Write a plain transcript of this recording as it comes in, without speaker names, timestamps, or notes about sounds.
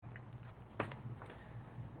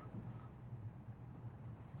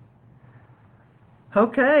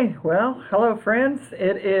Okay, well, hello, friends.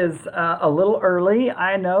 It is a little early,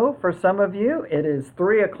 I know, for some of you. It is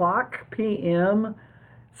 3 o'clock p.m.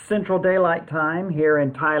 Central Daylight Time here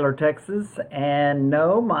in Tyler, Texas. And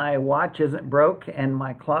no, my watch isn't broke and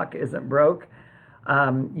my clock isn't broke.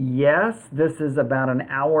 Yes, this is about an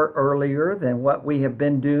hour earlier than what we have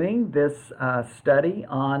been doing this study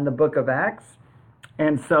on the book of Acts.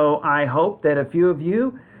 And so I hope that a few of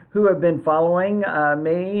you who have been following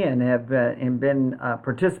me and have and been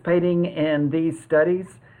participating in these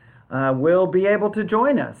studies will be able to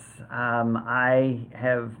join us. I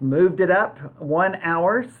have moved it up 1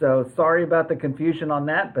 hour, so sorry about the confusion on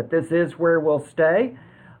that, but this is where we'll stay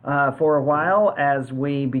for a while as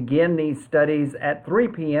we begin these studies at 3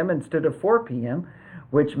 p.m. instead of 4 p.m.,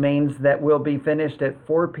 which means that we'll be finished at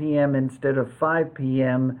 4 p.m. instead of 5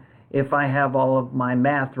 p.m. if I have all of my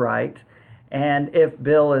math right, and if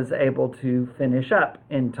Bill is able to finish up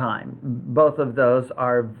in time. Both of those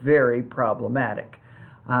are very problematic.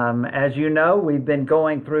 As you know, we've been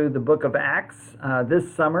going through the book of Acts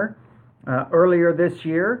this summer. Earlier this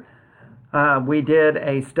year, we did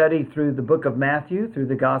a study through the book of Matthew, through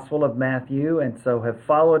the Gospel of Matthew, and so have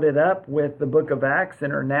followed it up with the book of Acts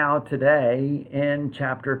and are now today in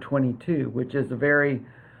chapter 22, which is a very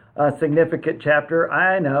significant chapter.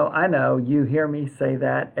 I know, you hear me say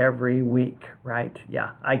that every week, right?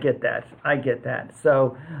 Yeah, I get that.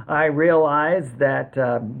 So I realize that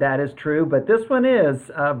that is true, but this one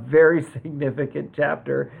is a very significant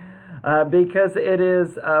chapter because it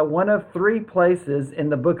is one of three places in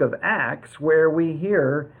the book of Acts where we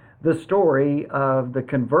hear the story of the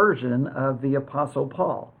conversion of the Apostle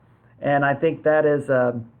Paul. And I think that is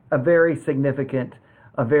a very significant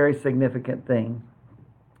thing.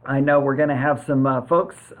 I know we're going to have some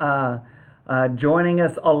folks joining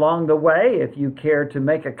us along the way. If you care to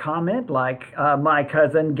make a comment like my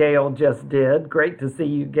cousin Gail just did. Great to see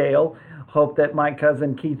you, Gail. Hope that my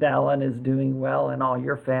cousin Keith Allen is doing well and all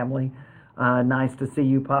your family. Nice to see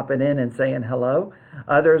you popping in and saying hello.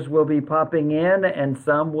 Others will be popping in and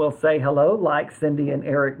some will say hello, like Cindy and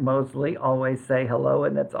Eric Mosley always say hello,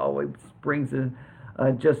 and that's always brings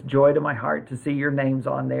just joy to my heart to see your names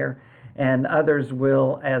on there. And others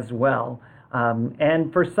will as well.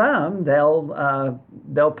 And for some,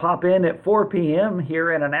 they'll pop in at 4 p.m.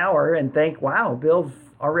 here in an hour and think, wow, Bill's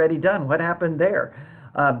already done. What happened there?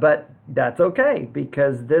 But that's okay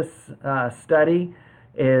because this study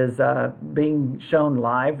is being shown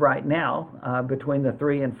live right now between the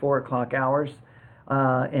 3 and 4 o'clock hours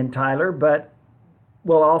in Tyler, but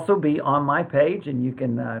will also be on my page, and you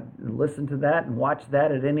can listen to that and watch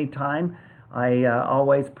that at any time. I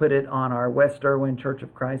always put it on our West Erwin Church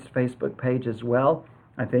of Christ Facebook page as well.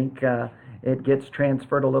 I think it gets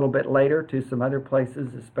transferred a little bit later to some other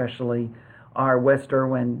places, especially our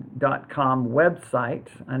westerwin.com website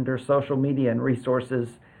under social media and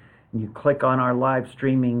resources. You click on our live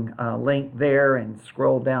streaming link there and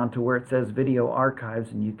scroll down to where it says video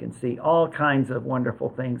archives, and you can see all kinds of wonderful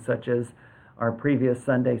things such as our previous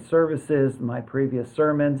Sunday services, my previous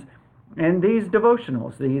sermons, and these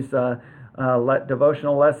devotionals, these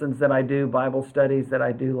devotional lessons that I do, Bible studies that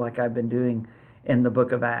I do, like I've been doing in the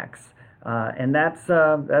book of Acts. And that's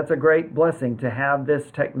a great blessing to have this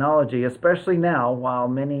technology, especially now while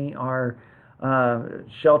many are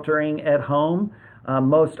sheltering at home.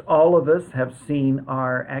 Most all of us have seen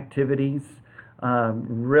our activities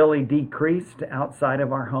really decreased outside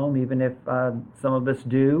of our home, even if some of us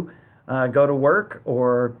do go to work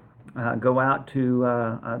or go out to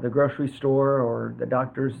the grocery store or the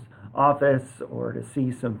doctor's office or to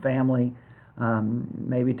see some family,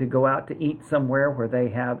 maybe to go out to eat somewhere where they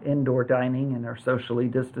have indoor dining and are socially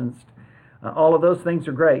distanced. All of those things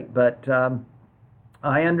are great, but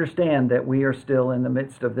I understand that we are still in the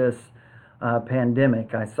midst of this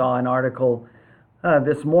pandemic. I saw an article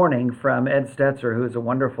this morning from Ed Stetzer, who is a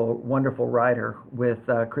wonderful, wonderful writer with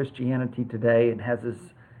Christianity Today, and has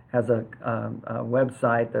a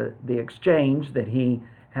website, the Exchange, that he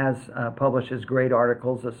has publishes great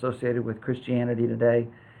articles associated with Christianity Today,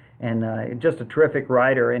 and just a terrific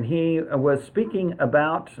writer. And he was speaking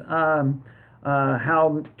about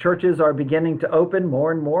how churches are beginning to open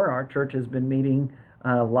more and more. Our church has been meeting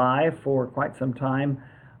live for quite some time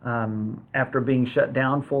after being shut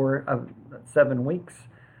down for 7 weeks.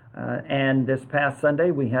 And this past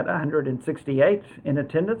Sunday, we had 168 in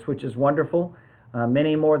attendance, which is wonderful.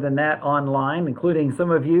 Many more than that online, including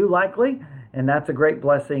some of you likely, and that's a great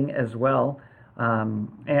blessing as well.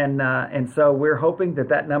 And so we're hoping that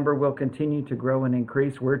that number will continue to grow and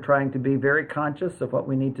increase. We're trying to be very conscious of what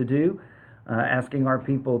we need to do, asking our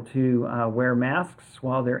people to wear masks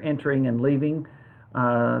while they're entering and leaving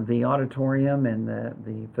the auditorium and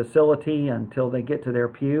the facility until they get to their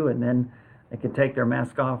pew, and then they can take their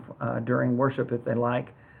mask off during worship if they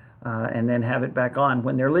like, and then have it back on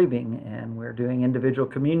when they're leaving. And we're doing individual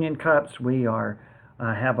communion cups. We are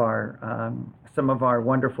have our some of our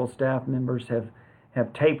wonderful staff members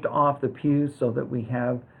have taped off the pews so that we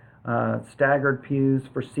have staggered pews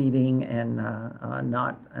for seating, and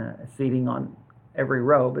not seating on every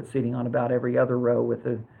row, but seating on about every other row with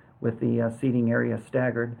the seating area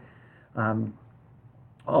staggered.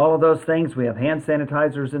 All of those things. We have hand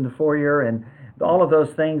sanitizers in the foyer, and all of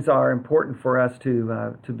those things are important for us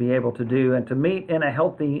to be able to do and to meet in a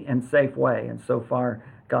healthy and safe way. And so far,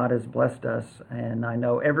 God has blessed us, and I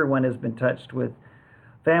know everyone has been touched with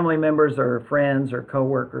family members or friends or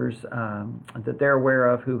coworkers that they're aware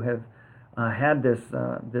of who have had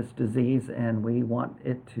this disease, and we want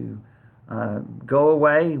it to go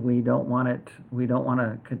away. We don't want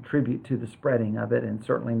to contribute to the spreading of it, and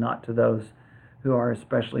certainly not to those who are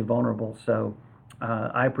especially vulnerable. So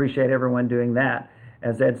I appreciate everyone doing that.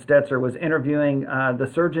 As Ed Stetzer was interviewing the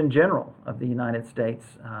Surgeon General of the United States,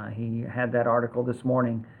 he had that article this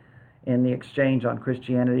morning in the Exchange on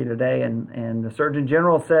Christianity Today, and the Surgeon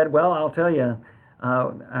General said, well, I'll tell you,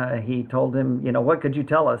 he told him, what could you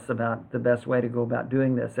tell us about the best way to go about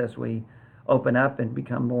doing this as we open up and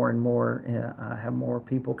become more and more, have more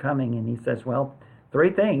people coming? And he says, well, 3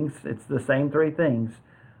 things. It's the same 3 things.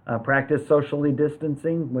 Practice socially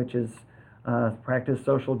distancing, which is practice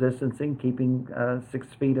social distancing, keeping 6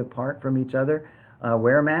 feet apart from each other.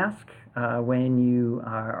 Wear a mask when you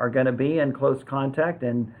are going to be in close contact,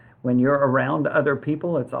 and when you're around other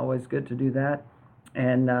people, it's always good to do that.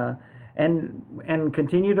 And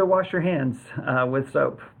continue to wash your hands with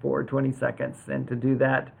soap for 20 seconds, and to do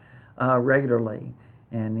that regularly.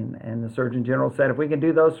 And the Surgeon General said if we can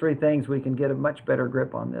do those 3 things, we can get a much better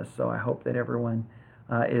grip on this. So I hope that everyone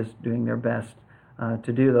is doing their best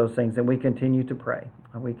to do those things, and we continue to pray.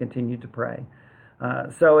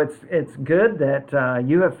 So it's good that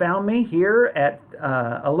you have found me here at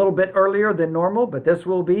a little bit earlier than normal, but this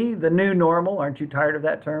will be the new normal. Aren't you tired of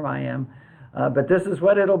that term? I am. But this is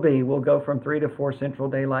what it'll be. We'll go from 3 to 4 Central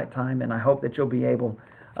Daylight Time, and I hope that you'll be able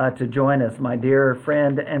to join us. My dear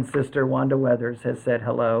friend and sister Wanda Weathers has said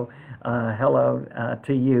hello. Hello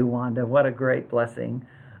to you, Wanda. What a great blessing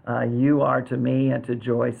you are to me and to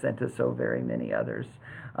Joyce and to so very many others.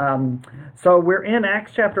 So we're in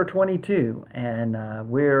Acts chapter 22, and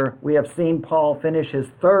we have seen Paul finish his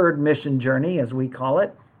 3rd mission journey, as we call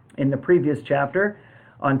it, in the previous chapter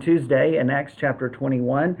on Tuesday in Acts chapter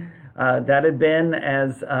 21. That had been,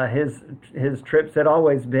 as his trips had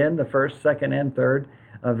always been, the 1st, 2nd, and 3rd,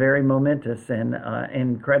 very momentous and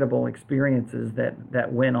incredible experiences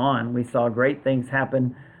that went on. We saw great things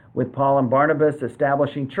happen with Paul and Barnabas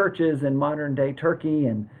establishing churches in modern-day Turkey,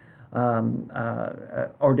 and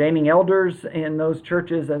ordaining elders in those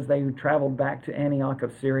churches as they traveled back to Antioch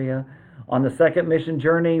of Syria. On the 2nd mission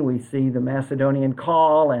journey, we see the Macedonian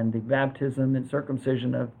call and the baptism and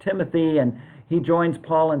circumcision of Timothy, and he joins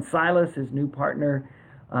Paul and Silas, his new partner.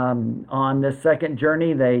 On this 2nd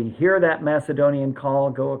journey, they hear that Macedonian call,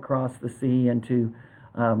 go across the sea into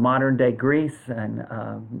modern-day Greece, and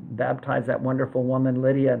baptize that wonderful woman,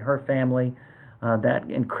 Lydia, and her family. That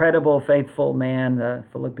incredible, faithful man, the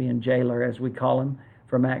Philippian jailer, as we call him,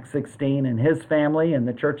 from Acts 16, and his family, and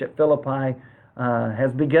the church at Philippi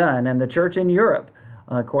has begun, and the church in Europe,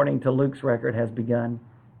 according to Luke's record, has begun.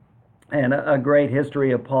 And a great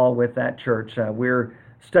history of Paul with that church. We're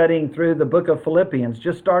studying through the book of Philippians,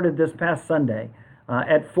 just started this past Sunday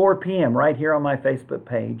at 4 p.m. right here on my Facebook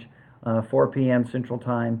page, 4 p.m. Central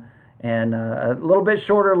Time, and a little bit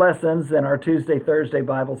shorter lessons than our Tuesday, Thursday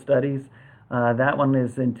Bible studies. That one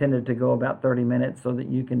is intended to go about 30 minutes so that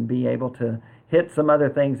you can be able to hit some other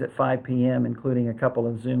things at 5 p.m., including a couple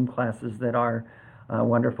of Zoom classes that our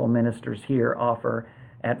wonderful ministers here offer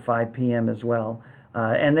at 5 p.m. as well.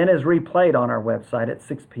 And then is replayed on our website at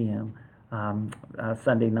 6 p.m.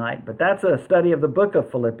 Sunday night. But that's a study of the book of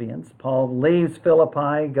Philippians. Paul leaves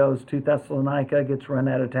Philippi, goes to Thessalonica, gets run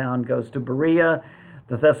out of town, goes to Berea.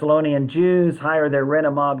 The Thessalonian Jews hire their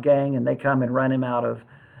rent-a-mob gang, and they come and run him out of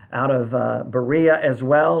Berea as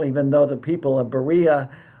well, even though the people of Berea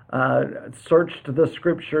searched the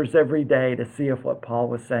scriptures every day to see if what Paul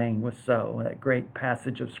was saying was so. That great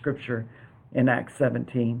passage of scripture in Acts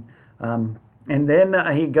 17. And then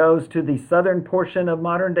he goes to the southern portion of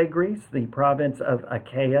modern-day Greece, the province of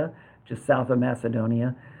Achaia, just south of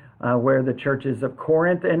Macedonia, where the churches of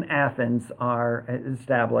Corinth and Athens are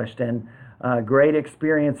established. And great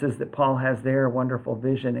experiences that Paul has there, wonderful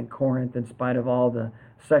vision in Corinth in spite of all the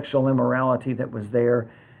sexual immorality that was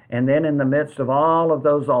there. And then in the midst of all of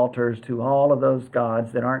those altars to all of those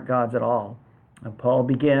gods that aren't gods at all, Paul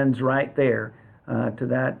begins right there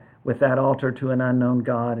with that altar to an unknown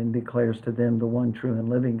God, and declares to them the one true and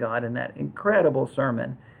living God in that incredible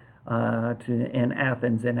sermon in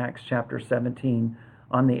Athens in Acts chapter 17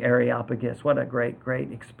 on the Areopagus. What a great,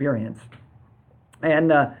 great experience.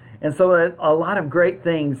 And so a lot of great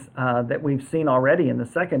things that we've seen already in the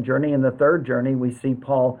second journey. In the third journey, we see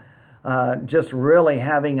Paul just really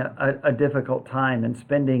having a difficult time and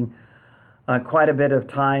spending quite a bit of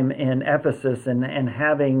time in Ephesus and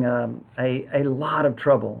having a lot of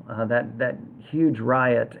trouble. That huge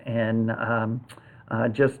riot and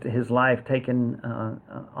just his life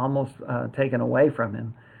almost taken away from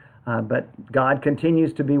him. But God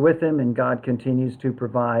continues to be with him, and God continues to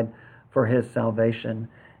provide for his salvation.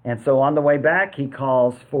 And so on the way back, he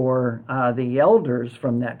calls for the elders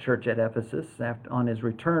from that church at Ephesus on his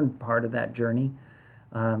return part of that journey,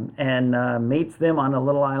 and meets them on a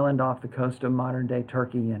little island off the coast of modern-day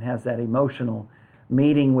Turkey, and has that emotional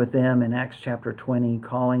meeting with them in Acts chapter 20,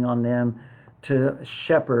 calling on them to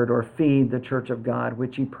shepherd or feed the church of God,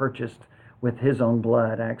 which he purchased with his own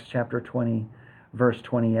blood. Acts chapter 20, verse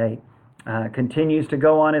 28. Continues to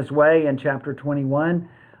go on his way in chapter 21,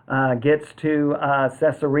 gets to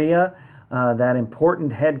Caesarea, that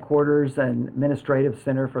important headquarters and administrative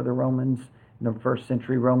center for the Romans in the first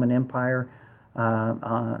century Roman Empire,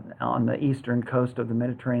 on the eastern coast of the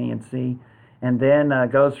Mediterranean Sea, and then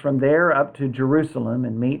goes from there up to Jerusalem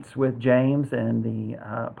and meets with James and the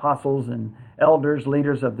apostles and elders,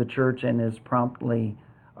 leaders of the church, and is promptly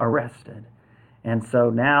arrested. And so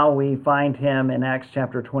now we find him in Acts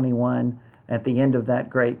chapter 21 at the end of that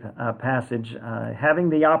great passage, having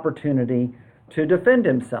the opportunity to defend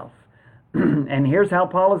himself. And here's how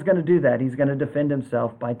Paul is going to do that. He's going to defend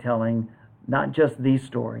himself by telling not just the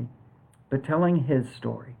story, but telling his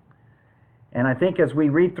story. And I think as we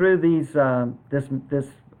read through this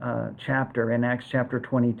chapter in Acts chapter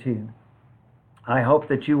 22, I hope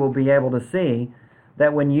that you will be able to see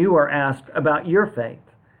that when you are asked about your faith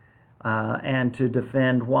and to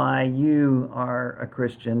defend why you are a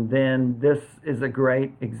Christian, then this is a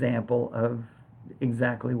great example of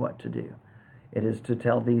exactly what to do. It is to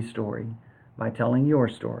tell the story by telling your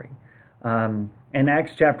story. In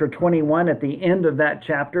Acts chapter 21, at the end of that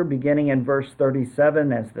chapter, beginning in verse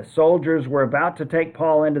 37, as the soldiers were about to take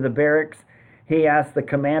Paul into the barracks, he asked the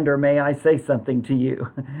commander, "May I say something to you?"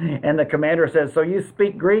 And the commander says, "So you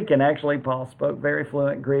speak Greek?" And actually, Paul spoke very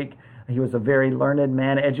fluent Greek. He was a very learned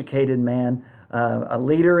man, educated man, a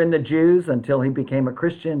leader in the Jews until he became a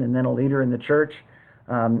Christian, and then a leader in the church.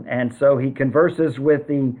 And so he converses with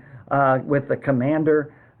the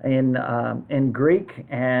commander in Greek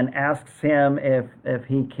and asks him if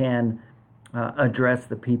he can address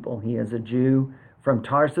the people. He is a Jew from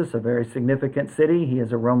Tarsus, a very significant city. He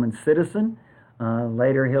is a Roman citizen.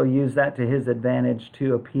 Later he'll use that to his advantage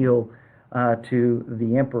to appeal to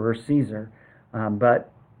the Emperor Caesar.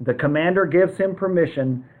 But the commander gives him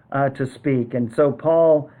permission to speak. And so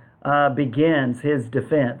Paul begins his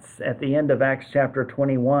defense at the end of Acts chapter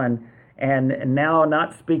 21, and now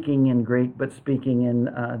not speaking in Greek, but speaking in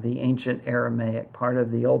the ancient Aramaic, part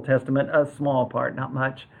of the Old Testament, a small part, not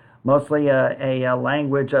much, mostly a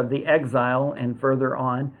language of the exile, and further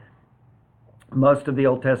on, most of the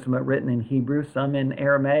Old Testament written in Hebrew, some in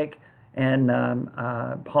Aramaic, and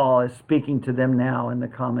Paul is speaking to them now in the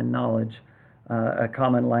common knowledge, a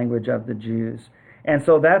common language of the Jews. And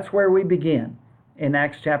so that's where we begin in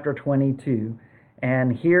Acts chapter 22,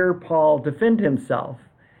 and hear Paul defend himself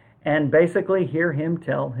and basically hear him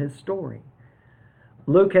tell his story.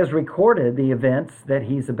 Luke has recorded the events that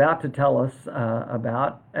he's about to tell us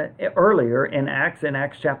about earlier in Acts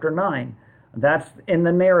chapter 9. That's in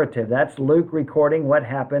the narrative. That's Luke recording what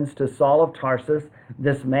happens to Saul of Tarsus,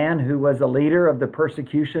 this man who was a leader of the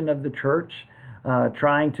persecution of the church,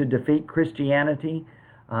 trying to defeat Christianity,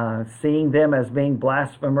 seeing them as being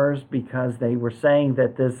blasphemers because they were saying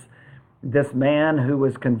that this man who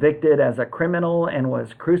was convicted as a criminal and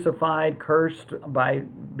was crucified, cursed by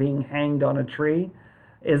being hanged on a tree,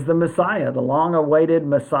 is the Messiah, the long-awaited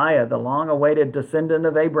Messiah, the long-awaited descendant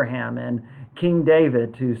of Abraham and King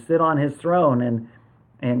David to sit on his throne.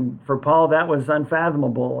 And for Paul, that was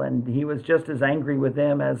unfathomable, and he was just as angry with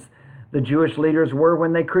them as the Jewish leaders were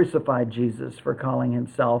when they crucified Jesus for calling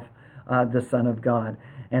himself the Son of God.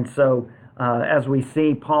 And so as we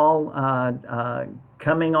see Paul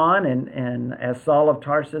coming on and as Saul of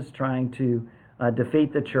Tarsus trying to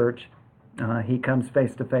defeat the church, he comes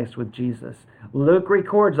face to face with Jesus. Luke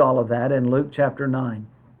records all of that in Luke chapter 9.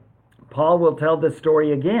 Paul will tell this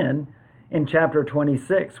story again in chapter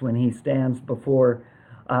 26 when he stands before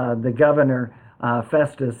the governor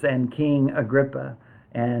Festus and King Agrippa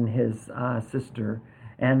and his sister.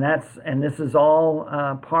 And this is all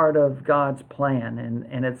part of God's plan,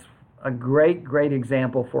 and it's a great, great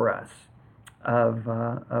example for us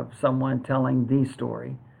of someone telling the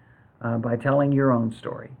story by telling your own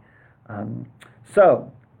story.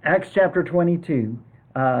 So, Acts chapter 22,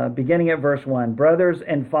 beginning at verse 1. Brothers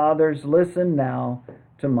and fathers, listen now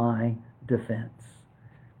to my defense.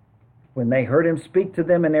 When they heard him speak to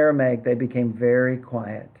them in Aramaic, they became very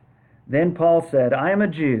quiet. Then Paul said, I am a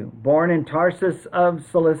Jew, born in Tarsus of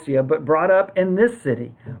Cilicia, but brought up in this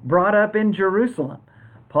city, brought up in Jerusalem.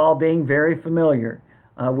 Paul being very familiar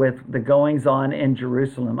with the goings-on in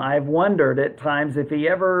Jerusalem. I've wondered at times if he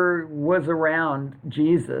ever was around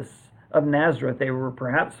Jesus of Nazareth. They were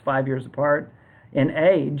perhaps 5 years apart in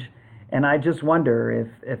age, and I just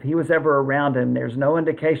wonder if he was ever around him. There's no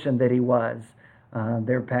indication that he was.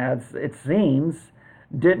 Their paths, it seems,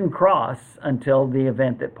 didn't cross until the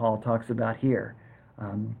event that Paul talks about here.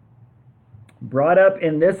 Brought up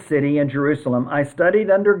in this city in Jerusalem, I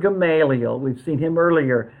studied under Gamaliel. We've seen him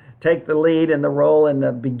earlier take the lead in the role in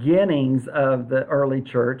the beginnings of the early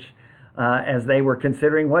church as they were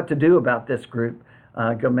considering what to do about this group.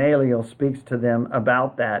 Gamaliel speaks to them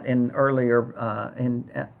about that earlier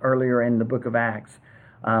in the book of Acts.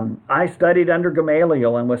 I studied under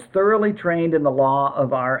Gamaliel and was thoroughly trained in the law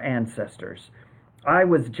of our ancestors. I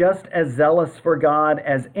was just as zealous for God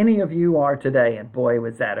as any of you are today. And boy,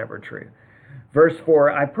 was that ever true. Verse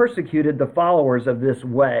 4, I persecuted the followers of this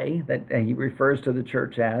way, that he refers to the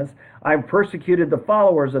church as. I persecuted the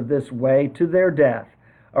followers of this way to their death,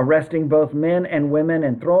 arresting both men and women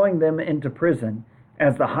and throwing them into prison,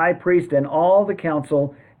 as the high priest and all the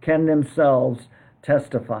council can themselves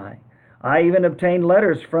testify. I even obtained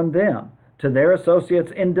letters from them to their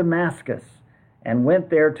associates in Damascus, and went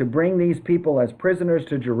there to bring these people as prisoners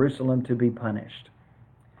to Jerusalem to be punished.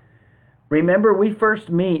 Remember, we first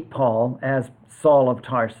meet Paul as Saul of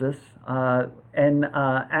Tarsus in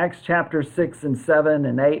Acts chapter 6 and 7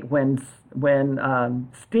 and 8 when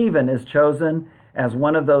Stephen is chosen as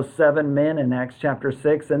one of those 7 men in Acts chapter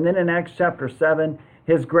 6. And then in Acts chapter 7,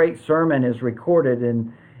 his great sermon is recorded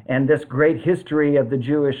and this great history of the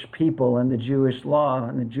Jewish people and the Jewish law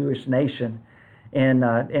and the Jewish nation in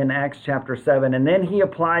Acts chapter 7. And then he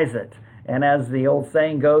applies it. And as the old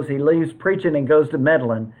saying goes, he leaves preaching and goes to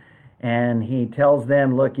meddling. And he tells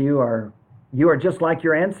them, look, you are just like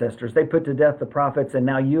your ancestors. They put to death the prophets, and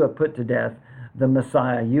now you have put to death the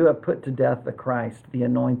Messiah. You have put to death the Christ, the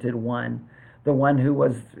anointed one, the one who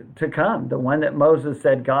was to come, the one that Moses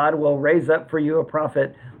said, God will raise up for you a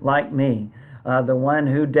prophet like me, the one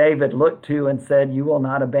who David looked to and said, you will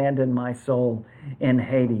not abandon my soul in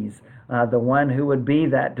Hades, the one who would be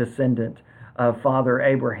that descendant of Father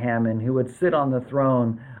Abraham and who would sit on the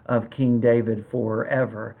throne of King David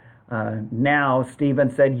forever. Now Stephen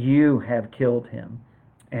said, you have killed him.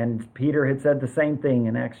 And Peter had said the same thing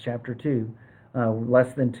in Acts chapter 2,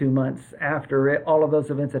 less than 2 months after all of those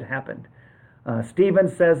events had happened. Stephen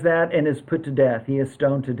says that and is put to death. He is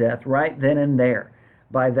stoned to death right then and there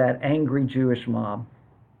by that angry Jewish mob.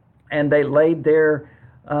 And they laid their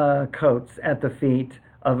coats at the feet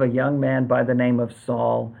of a young man by the name of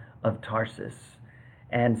Saul of Tarsus.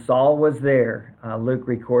 And Saul was there, Luke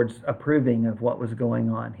records, approving of what was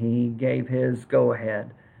going on. He gave his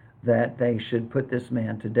go-ahead that they should put this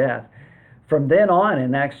man to death. From then on,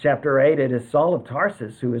 in Acts chapter 8, it is Saul of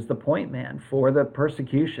Tarsus who is the point man for the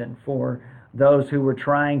persecution, for those who were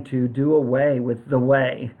trying to do away with the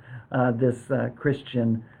way, this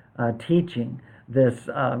Christian teaching, this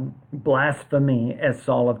blasphemy, as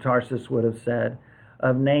Saul of Tarsus would have said,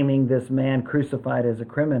 of naming this man crucified as a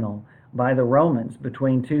criminal by the Romans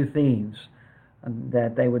between 2 thieves,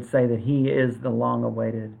 that they would say that he is the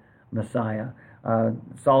long-awaited Messiah.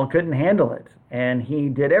 Saul couldn't handle it, and he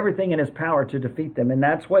did everything in his power to defeat them. And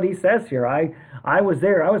that's what he says here. I was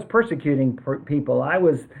there. I was persecuting people. I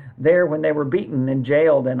was there when they were beaten and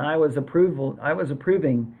jailed, and I was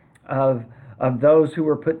approving of those who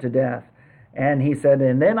were put to death. And he said,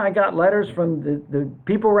 and then I got letters from the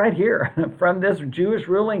people right here, from this Jewish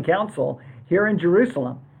ruling council here in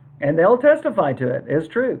Jerusalem. And they'll testify to it. It's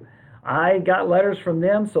true. I got letters from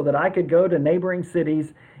them so that I could go to neighboring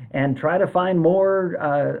cities and try to find more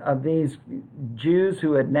of these Jews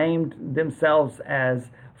who had named themselves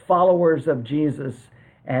as followers of Jesus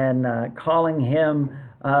and calling him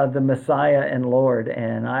the Messiah and Lord.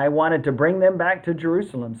 And I wanted to bring them back to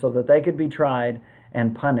Jerusalem so that they could be tried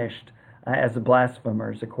and punished as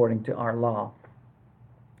blasphemers according to our law.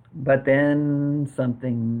 But then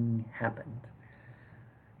something happened.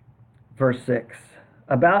 Verse 6,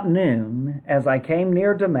 About noon, as I came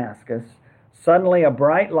near Damascus, suddenly a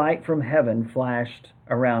bright light from heaven flashed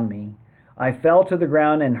around me. I fell to the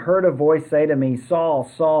ground and heard a voice say to me,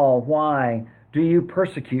 Saul, Saul, why do you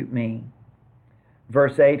persecute me?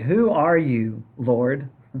 Verse 8, Who are you, Lord?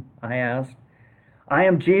 I asked. I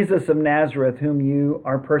am Jesus of Nazareth, whom you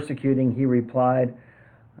are persecuting, he replied.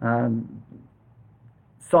 Saul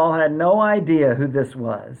had no idea who this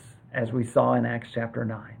was, as we saw in Acts chapter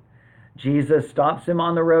 9. Jesus stops him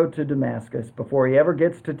on the road to Damascus before he ever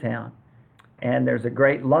gets to town. And there's a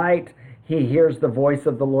great light. He hears the voice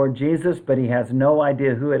of the Lord Jesus, but he has no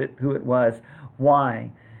idea who it was.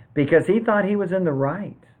 Why? Because he thought he was in the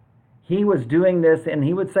right. He was doing this, and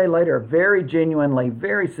he would say later, very genuinely,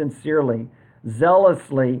 very sincerely,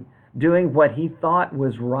 zealously doing what he thought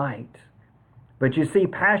was right. But you see,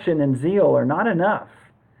 passion and zeal are not enough.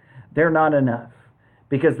 They're not enough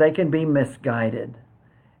because they can be misguided.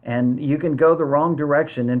 And you can go the wrong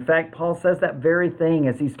direction. In fact, Paul says that very thing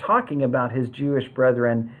as he's talking about his Jewish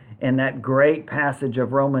brethren in that great passage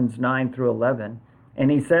of Romans 9 through 11. And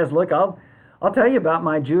he says, look, I'll tell you about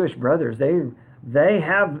my Jewish brothers. They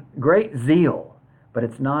have great zeal, but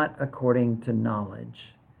it's not according to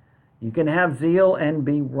knowledge. You can have zeal and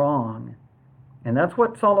be wrong. And that's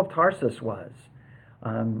what Saul of Tarsus was.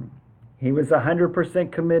 He was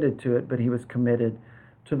 100% committed to it, but he was committed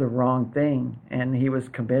to the wrong thing. And he was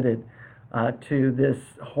committed to this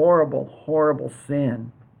horrible, horrible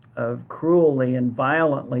sin of cruelly and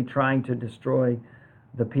violently trying to destroy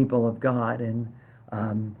the people of God.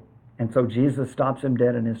 And so Jesus stops him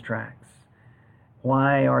dead in his tracks.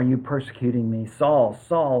 Why are you persecuting me? Saul,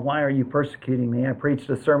 Saul, why are you persecuting me? I preached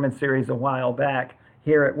a sermon series a while back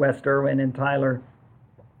here at West Irwin in Tyler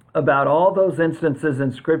about all those instances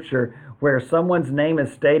in Scripture where someone's name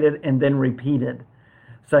is stated and then repeated,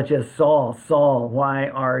 such as Saul, Saul, why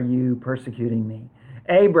are you persecuting me?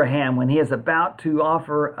 Abraham, when he is about to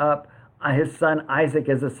offer up his son Isaac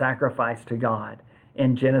as a sacrifice to God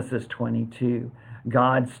in Genesis 22.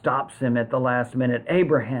 God stops him at the last minute.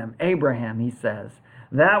 Abraham, Abraham, he says.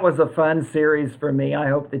 That was a fun series for me. I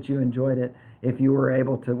hope that you enjoyed it if you were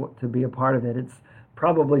able to be a part of it. It's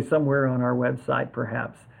probably somewhere on our website,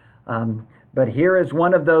 perhaps. But here is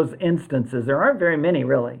one of those instances. There aren't very many,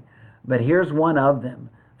 really, but here's one of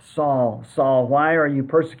them. Saul, Saul, why are you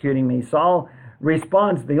persecuting me? Saul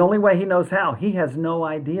responds the only way he knows how. He has no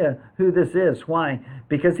idea who this is. Why?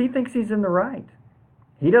 Because he thinks he's in the right.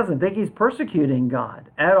 He doesn't think he's persecuting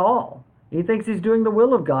God at all. He thinks he's doing the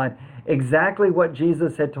will of God, exactly what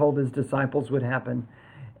Jesus had told his disciples would happen.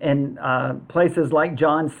 In places like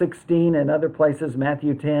John 16 and other places,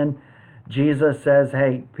 Matthew 10, Jesus says,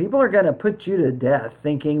 hey, people are going to put you to death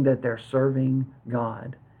thinking that they're serving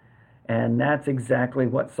God. And that's exactly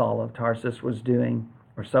what Saul of Tarsus was doing,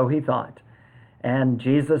 or so he thought. And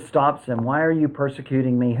Jesus stops him. Why are you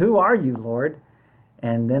persecuting me? Who are you, Lord?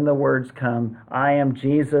 And then the words come, I am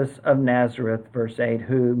Jesus of Nazareth, verse 8,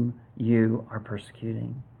 whom you are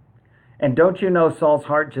persecuting. And don't you know Saul's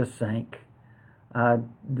heart just sank?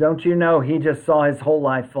 Don't you know he just saw his whole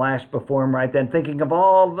life flash before him right then, thinking of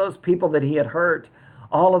all those people that he had hurt,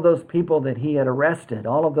 all of those people that he had arrested,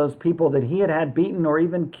 all of those people that he had beaten or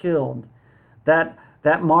even killed. That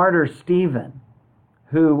martyr Stephen,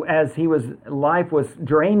 who as life was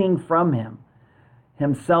draining from him,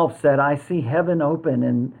 himself said, I see heaven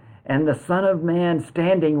open and the Son of Man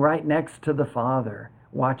standing right next to the Father,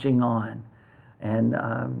 watching on. And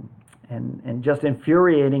just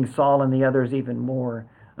infuriating Saul and the others even more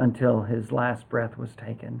until his last breath was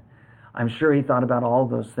taken. I'm sure he thought about all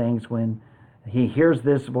those things when he hears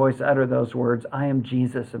this voice utter those words, I am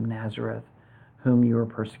Jesus of Nazareth, whom you are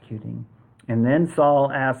persecuting. And then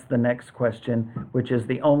Saul asks the next question, which is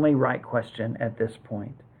the only right question at this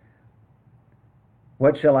point.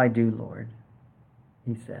 What shall I do, Lord?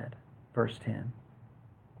 He said, verse 10.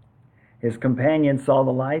 His companions saw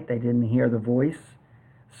the light. They didn't hear the voice.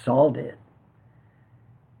 Saul did.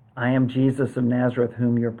 I am Jesus of Nazareth,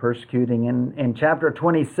 whom you're persecuting. And in chapter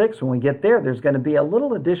 26, when we get there, there's going to be a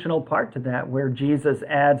little additional part to that where Jesus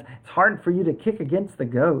adds, it's hard for you to kick against the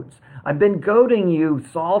goads. I've been goading you,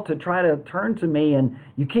 Saul, to try to turn to me, and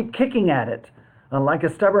you keep kicking at it like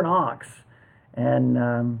a stubborn ox.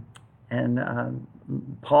 And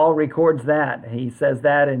Paul records that. He says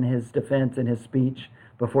that in his defense, in his speech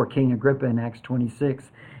before King Agrippa in Acts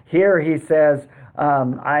 26. Here he says,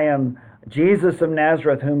 I am Jesus of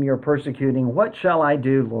Nazareth, whom you're persecuting. What shall I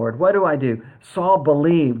do, Lord? What do I do? Saul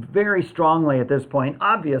believed very strongly at this point.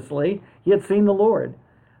 Obviously, he had seen the Lord.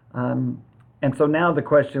 And so now the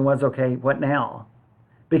question was, okay, what now?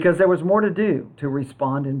 Because there was more to do to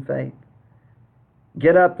respond in faith.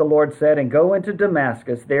 Get up, the Lord said, and go into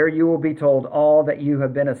Damascus. There you will be told all that you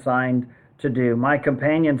have been assigned to do. My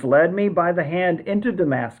companions led me by the hand into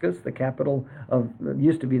Damascus, the capital of,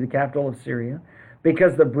 used to be the capital of Syria,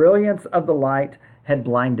 because the brilliance of the light had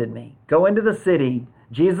blinded me. Go into the city.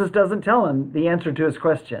 Jesus doesn't tell him the answer to his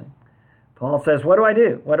question. Paul says, what do I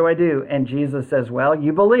do? What do I do? And Jesus says, well,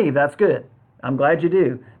 you believe. That's good. I'm glad you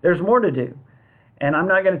do. There's more to do. And I'm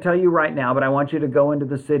not going to tell you right now, but I want you to go into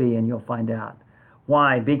the city and you'll find out.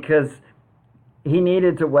 Why? Because he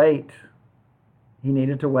needed to wait. He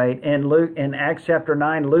needed to wait. And Luke, in Acts chapter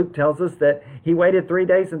 9, Luke tells us that he waited 3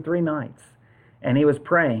 days and 3 nights. And he was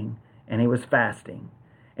praying and he was fasting.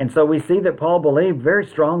 And so we see that Paul believed very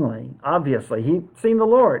strongly. Obviously, he'd seen the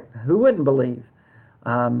Lord. Who wouldn't believe?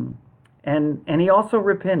 And he also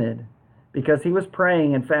repented because he was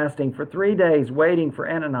praying and fasting for 3 days, waiting for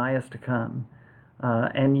Ananias to come.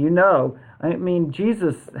 And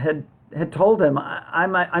Jesus had told him,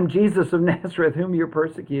 I'm Jesus of Nazareth, whom you're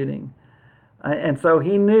persecuting. And so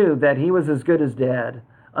he knew that he was as good as dead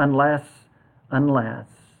unless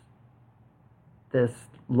this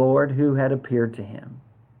Lord who had appeared to him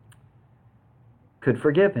could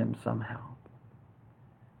forgive him somehow.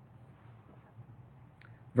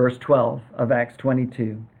 Verse 12 of Acts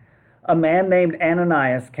 22. A man named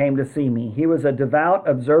Ananias came to see me. He was a devout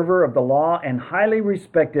observer of the law and highly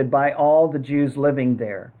respected by all the Jews living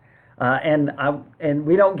there. And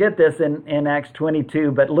we don't get this in Acts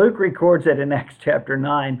 22, but Luke records it in Acts chapter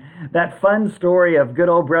 9. That fun story of good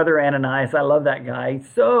old brother Ananias. I love that guy. He's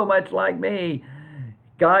so much like me.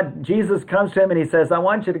 Jesus comes to him and he says, I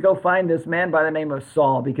want you to go find this man by the name of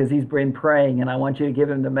Saul because he's been praying and I want you to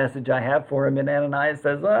give him the message I have for him. And Ananias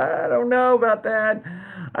says, I don't know about that.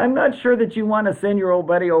 I'm not sure that you want to send your old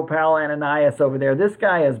buddy, old pal Ananias over there. This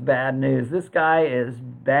guy is bad news. This guy is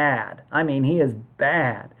bad. I mean, he is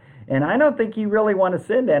bad. And I don't think you really want to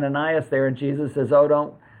send Ananias there. And Jesus says, oh,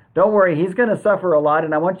 don't worry. He's going to suffer a lot,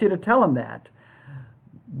 and I want you to tell him that.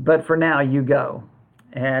 But for now, you go.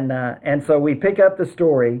 And so we pick up the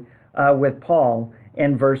story with Paul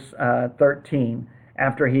in verse 13.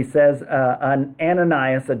 After he says,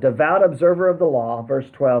 Ananias, a devout observer of the law, verse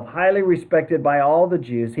 12, highly respected by all the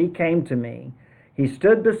Jews, he came to me. He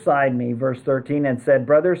stood beside me, verse 13, and said,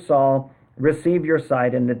 Brother Saul, receive your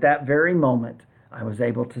sight. And at that very moment, I was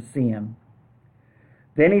able to see him.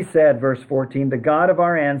 Then he said, verse 14, the God of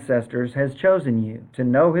our ancestors has chosen you to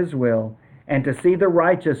know his will and to see the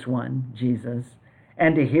righteous one, Jesus,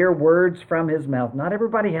 and to hear words from his mouth. Not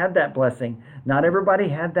everybody had that blessing. Not everybody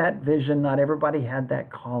had that vision. Not everybody had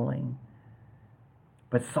that calling.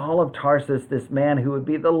 But Saul of Tarsus, this man who would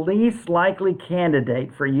be the least likely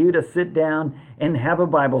candidate for you to sit down and have a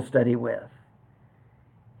Bible study with,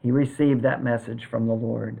 he received that message from the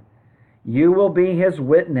Lord. You will be his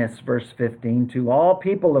witness, verse 15, to all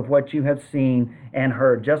people of what you have seen and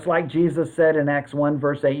heard. Just like Jesus said in Acts 1,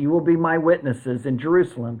 verse 8, you will be my witnesses in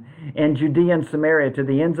Jerusalem, in Judea and Samaria, to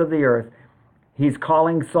the ends of the earth. He's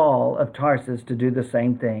calling Saul of Tarsus to do the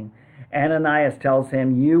same thing. Ananias tells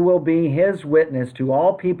him, you will be his witness to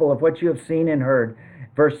all people of what you have seen and heard.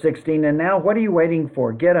 Verse 16, and now what are you waiting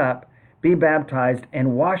for? Get up, be baptized,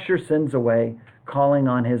 and wash your sins away, calling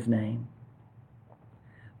on his name.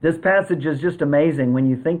 This passage is just amazing when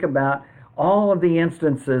you think about all of the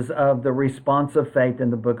instances of the response of faith in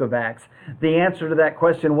the book of Acts. The answer to that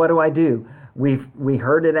question, what do I do? We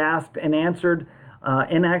heard it asked and answered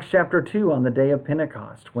in Acts chapter 2 on the day of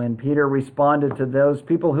Pentecost, when Peter responded to those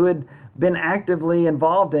people who had been actively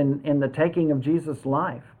involved in the taking of Jesus'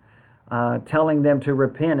 life, telling them to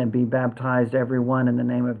repent and be baptized, everyone, in the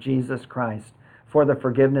name of Jesus Christ for the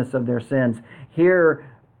forgiveness of their sins. Here,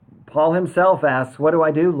 Paul himself asks, what do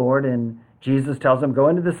I do, Lord? And Jesus tells him, go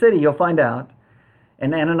into the city, you'll find out.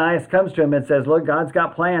 And Ananias comes to him and says, look, God's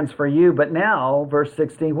got plans for you. But now, verse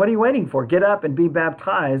 16, what are you waiting for? Get up and be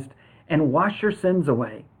baptized and wash your sins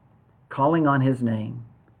away, calling on his name.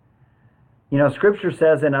 You know, Scripture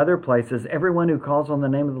says in other places, everyone who calls on the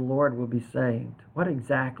name of the Lord will be saved. What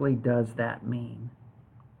exactly does that mean?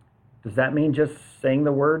 Does that mean just saying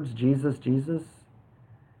the words, Jesus, Jesus?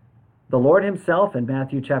 The Lord himself in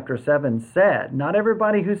Matthew chapter 7 said, not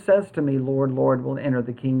everybody who says to me, Lord, Lord, will enter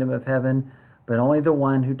the kingdom of heaven, but only the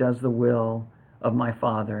one who does the will of my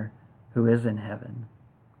Father who is in heaven.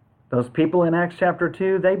 Those people in Acts chapter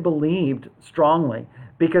 2, they believed strongly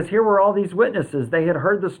because here were all these witnesses. They had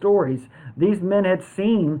heard the stories. These men had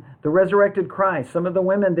seen the resurrected Christ. Some of the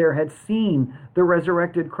women there had seen the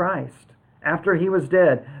resurrected Christ after he was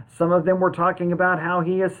dead. Some of them were talking about how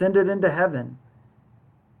he ascended into heaven.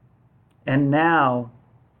 And now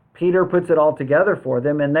Peter puts it all together for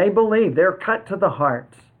them, and they believe. They're cut to the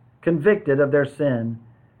heart. convicted of their sin.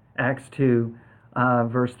 Acts 2,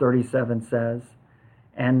 verse 37 says.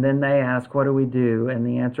 And then they ask, what do we do? And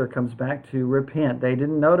the answer comes back to repent. They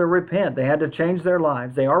didn't know to repent. They had to change their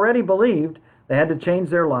lives. They already believed. They had to change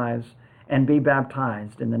their lives and be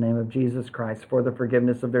baptized in the name of Jesus Christ for the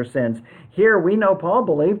forgiveness of their sins. Here we know Paul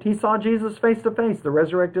believed. He saw Jesus face to face, the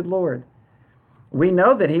resurrected Lord. We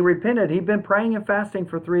know that he repented. He'd been praying and fasting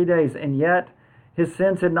for 3 days, and yet his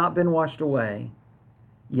sins had not been washed away.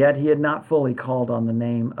 Yet he had not fully called on the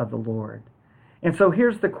name of the Lord. And so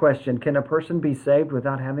here's the question. Can a person be saved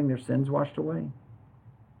without having their sins washed away?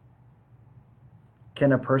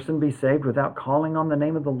 Can a person be saved without calling on the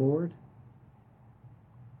name of the Lord?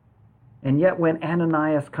 And yet when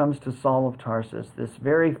Ananias comes to Saul of Tarsus, this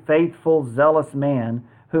very faithful, zealous man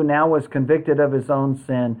who now was convicted of his own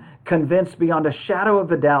sin, convinced beyond a shadow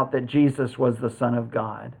of a doubt that Jesus was the Son of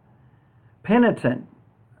God, penitent,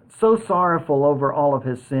 so sorrowful over all of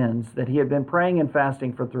his sins that he had been praying and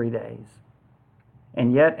fasting for 3 days.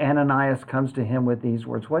 And yet Ananias comes to him with these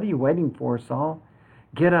words, what are you waiting for, Saul?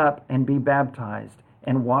 Get up and be baptized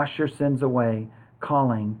and wash your sins away,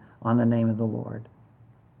 calling on the name of the Lord.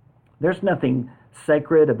 There's nothing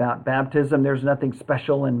sacred about baptism. There's nothing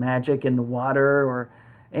special and magic in the water or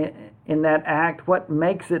in that act. What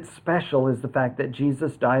makes it special is the fact that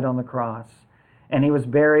Jesus died on the cross and he was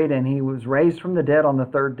buried and he was raised from the dead on the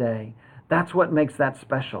third day. That's what makes that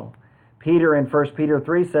special. Peter in 1 Peter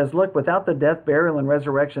 3 says, look, without the death, burial, and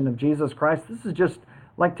resurrection of Jesus Christ, this is just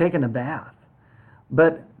like taking a bath.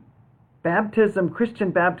 But baptism,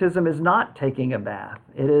 Christian baptism, is not taking a bath.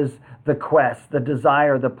 It is the quest, the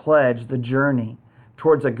desire, the pledge, the journey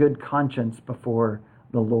towards a good conscience before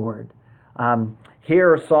the Lord.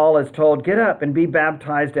 Here Saul is told, get up and be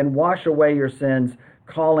baptized and wash away your sins,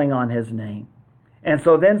 calling on his name. And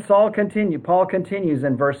so then Paul continues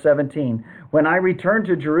in verse 17. When I returned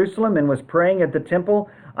to Jerusalem and was praying at the temple,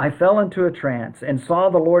 I fell into a trance and saw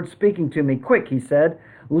the Lord speaking to me. Quick, he said,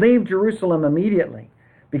 leave Jerusalem immediately,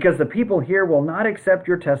 because the people here will not accept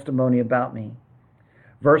your testimony about me.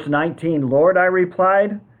 Verse 19, Lord, I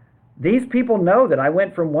replied, these people know that I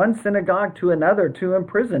went from one synagogue to another to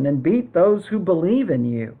imprison and beat those who believe in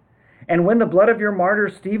you. And when the blood of your martyr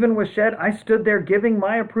Stephen was shed, I stood there giving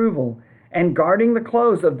my approval and guarding the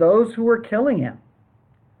clothes of those who were killing him.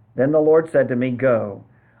 Then the Lord said to me, go,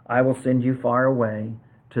 I will send you far away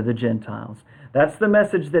to the Gentiles. That's the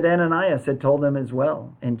message that Ananias had told them as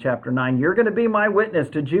well in chapter 9. You're going to be my witness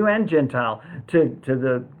to Jew and Gentile, to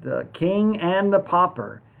the king and the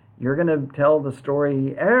pauper. You're going to tell the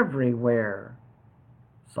story everywhere,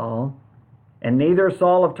 Saul. And neither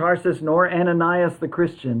Saul of Tarsus nor Ananias the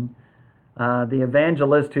Christian, the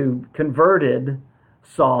evangelist who converted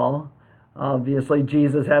Saul, obviously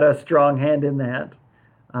Jesus had a strong hand in that,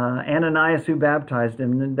 Ananias who baptized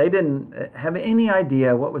him, they didn't have any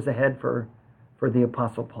idea what was ahead for the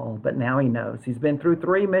Apostle Paul, but now he knows. He's been through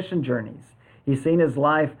 3 mission journeys. He's seen his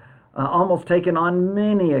life almost taken on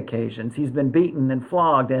many occasions. He's been beaten and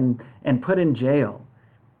flogged and put in jail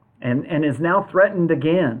and is now threatened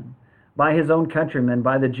again by his own countrymen,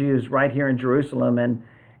 by the Jews right here in Jerusalem.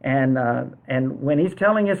 And when he's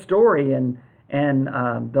telling his story and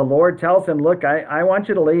the Lord tells him, look, I want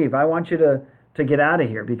you to leave. I want you to get out of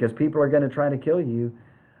here because people are going to try to kill you.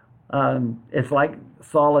 It's like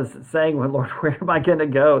Saul is saying, well, Lord, where am I going to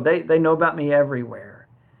go? They know about me everywhere.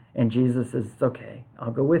 And Jesus says, it's okay.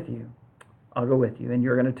 I'll go with you. I'll go with you. And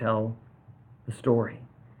you're going to tell the story.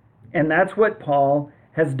 And that's what Paul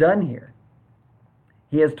has done here.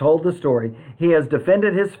 He has told the story. He has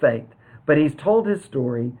defended his faith, but he's told his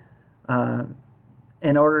story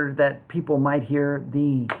in order that people might hear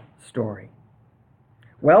the story.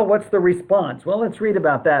 Well, what's the response? Well, let's read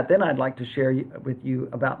about that. Then I'd like to share with you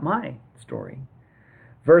about my story.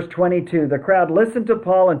 Verse 22, the crowd listened to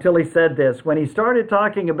Paul until he said this. When he started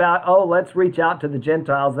talking about, let's reach out to the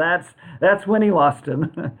Gentiles, that's when he lost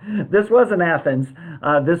him. This wasn't Athens.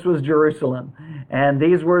 This was Jerusalem. And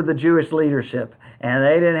these were the Jewish leadership. And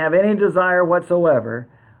they didn't have any desire whatsoever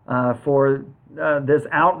for this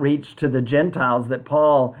outreach to the Gentiles that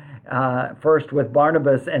Paul, first with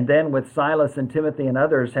Barnabas and then with Silas and Timothy and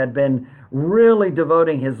others, had been really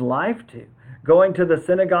devoting his life to. Going to the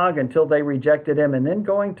synagogue until they rejected him, and then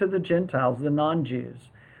going to the Gentiles, the non-Jews.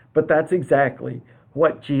 But that's exactly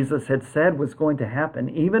what Jesus had said was going to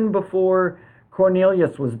happen. Even before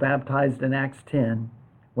Cornelius was baptized in Acts 10,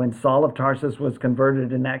 when Saul of Tarsus was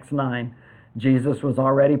converted in Acts 9, Jesus was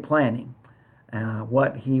already planning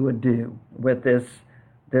what he would do with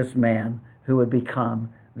this man who would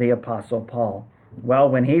become the Apostle Paul. Well,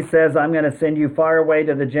 when he says, I'm going to send you far away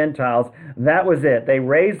to the Gentiles, that was it. They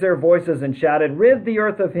raised their voices and shouted, rid the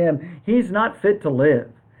earth of him. He's not fit to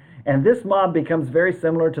live. And this mob becomes very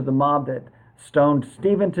similar to the mob that stoned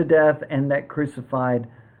Stephen to death and that crucified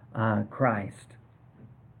Christ.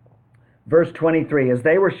 Verse 23, as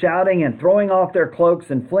they were shouting and throwing off their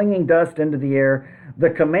cloaks and flinging dust into the air,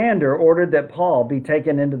 the commander ordered that Paul be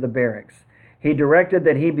taken into the barracks. He directed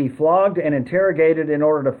that he be flogged and interrogated in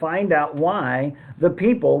order to find out why the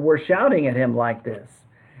people were shouting at him like this.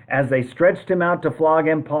 As they stretched him out to flog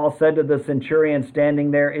him, Paul said to the centurion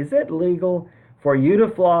standing there, is it legal for you to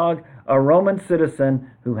flog a Roman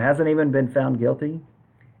citizen who hasn't even been found guilty?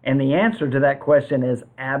 And the answer to that question is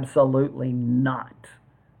absolutely not.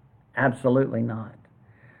 Absolutely not.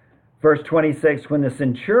 Verse 26, when the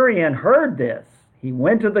centurion heard this, he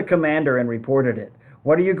went to the commander and reported it.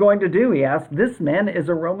 What are you going to do? He asked. This man is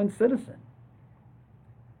a Roman citizen.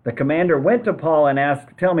 The commander went to Paul and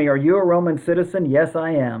asked, tell me, are you a Roman citizen? Yes,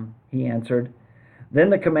 I am, he answered. Then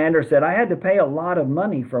the commander said, I had to pay a lot of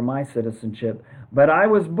money for my citizenship, but I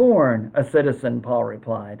was born a citizen, Paul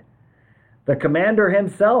replied. The commander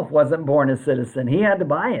himself wasn't born a citizen. He had to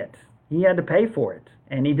buy it. He had to pay for it,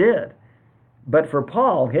 and he did. But for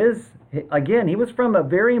Paul, he was from a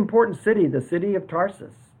very important city, the city of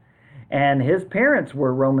Tarsus. And his parents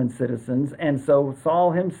were Roman citizens, and so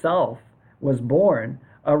Saul himself was born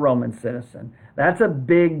a Roman citizen. That's a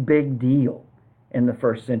big, big deal in the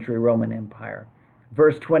first century Roman Empire.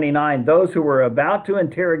 Verse 29, those who were about to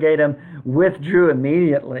interrogate him withdrew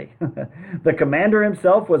immediately. The commander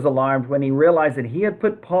himself was alarmed when he realized that he had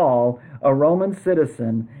put Paul, a Roman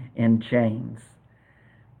citizen, in chains.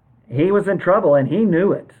 He was in trouble, and he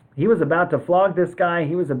knew it. He was about to flog this guy.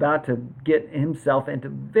 He was about to get himself into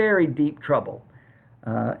very deep trouble.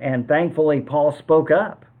 And thankfully, Paul spoke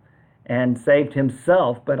up and saved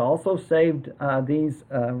himself, but also saved these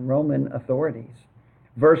Roman authorities.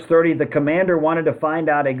 Verse 30, the commander wanted to find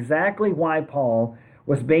out exactly why Paul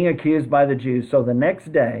was being accused by the Jews. So the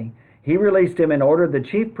next day, he released him and ordered the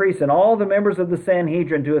chief priests and all the members of the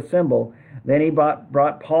Sanhedrin to assemble. Then he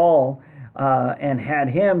brought Paul and had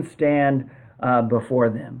him stand before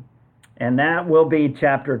them. And that will be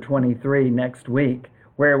chapter 23 next week,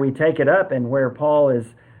 where we take it up and where Paul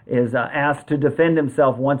is asked to defend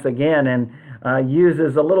himself once again and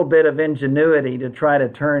uses a little bit of ingenuity to try to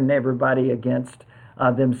turn everybody against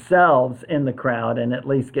themselves in the crowd and at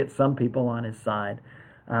least get some people on his side.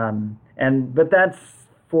 But that's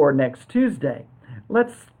for next Tuesday.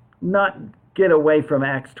 Let's not get away from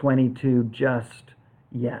Acts 22 just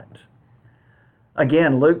yet.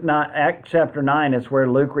 Again, Acts chapter 9 is where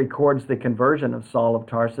Luke records the conversion of Saul of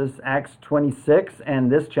Tarsus. Acts 26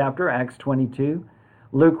 and this chapter, Acts 22,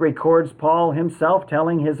 Luke records Paul himself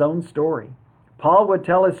telling his own story. Paul would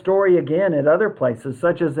tell his story again at other places,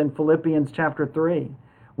 such as in Philippians chapter 3,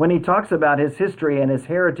 when he talks about his history and his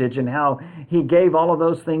heritage and how he gave all of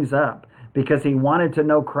those things up because he wanted to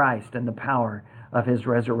know Christ and the power of his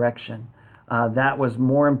resurrection. That was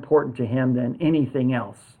more important to him than anything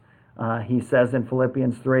else. He says in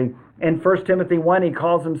Philippians 3. In 1 Timothy 1, he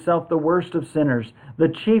calls himself the worst of sinners, the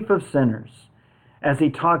chief of sinners, as he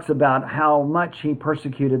talks about how much he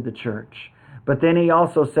persecuted the church. But then he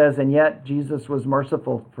also says, and yet Jesus was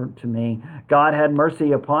merciful to me. God had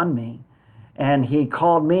mercy upon me. And he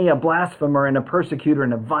called me a blasphemer and a persecutor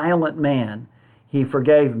and a violent man. He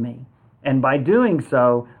forgave me. And by doing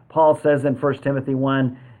so, Paul says in 1 Timothy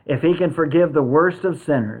 1, if he can forgive the worst of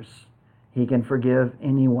sinners, he can forgive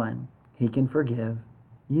anyone. He can forgive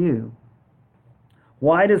you.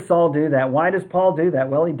 Why does Saul do that? Why does Paul do that?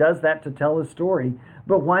 Well, he does that to tell his story.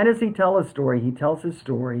 But why does he tell his story? He tells his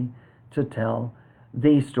story to tell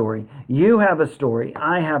the story. You have a story.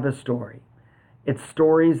 I have a story. It's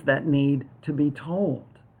stories that need to be told.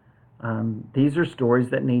 These are stories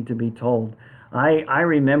that need to be told. I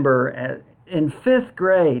remember in fifth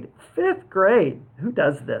grade, who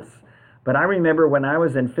does this? But I remember when I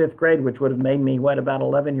was in fifth grade, which would have made me, about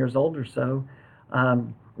 11 years old or so,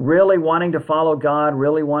 really wanting to follow God,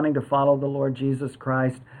 really wanting to follow the Lord Jesus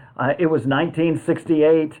Christ. It was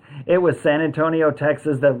 1968. It was San Antonio,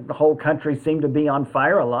 Texas. The whole country seemed to be on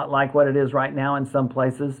fire, a lot like what it is right now in some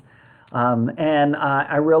places. And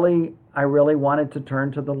I really wanted to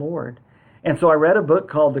turn to the Lord. And so I read a book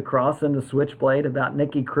called The Cross and the Switchblade about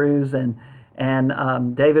Nicky Cruz and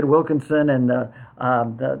David Wilkinson and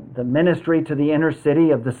the ministry to the inner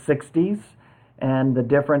city of the 60s and the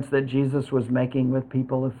difference that Jesus was making with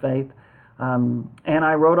people of faith. And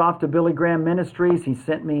I wrote off to Billy Graham Ministries. He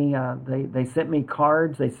sent me, they sent me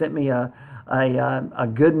cards. They sent me a a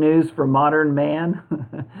Good News for Modern Man,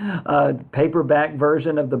 a paperback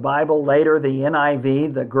version of the Bible. Later, the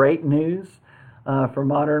NIV, the Great News for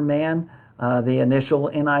Modern Man, the initial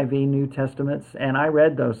NIV New Testaments. And I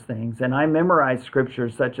read those things. And I memorized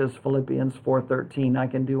scriptures such as Philippians 4:13, I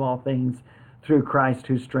can do all things through Christ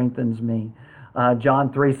who strengthens me.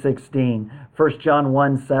 John 3:16, 1 John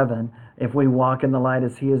 1:7, if we walk in the light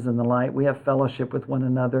as he is in the light, we have fellowship with one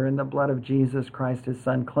another, and the blood of Jesus Christ, his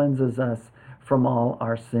son, cleanses us from all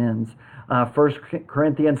our sins. 1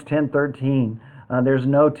 Corinthians 10:13, there's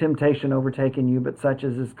no temptation overtaking you, but such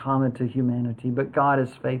as is common to humanity. But God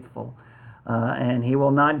is faithful, and he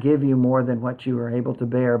will not give you more than what you are able to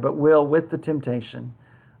bear, but will, with the temptation,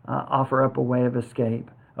 offer up a way of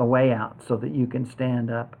escape, a way out, so that you can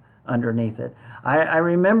stand up underneath it. I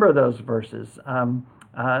remember those verses.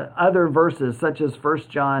 Other verses such as 1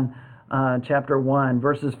 John chapter 1,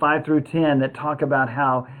 verses 5 through 10, that talk about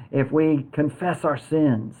how if we confess our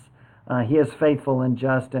sins, he is faithful and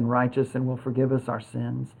just and righteous and will forgive us our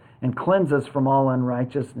sins and cleanse us from all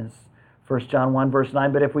unrighteousness. 1 John 1, verse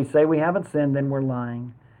 9, but if we say we haven't sinned, then we're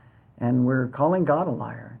lying, and we're calling God a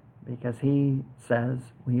liar, because he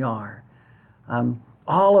says we are.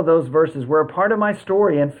 All of those verses were a part of my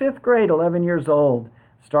story. In 5th grade, 11 years old,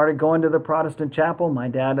 started going to the Protestant chapel. My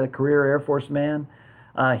dad, a career Air Force man,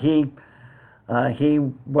 he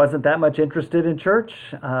wasn't that much interested in church.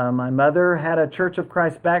 My mother had a Church of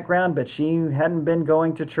Christ background, but she hadn't been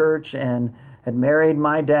going to church, and had married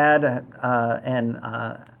my dad, and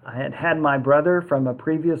I had my brother from a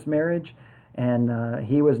previous marriage, and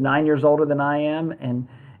he was 9 years older than I am,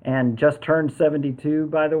 and just turned 72,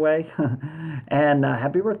 by the way. And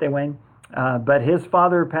happy birthday, Wayne. But his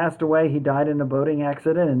father passed away. He died in a boating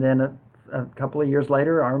accident. And then a couple of years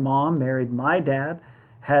later, our mom married my dad,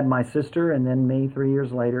 had my sister, and then me 3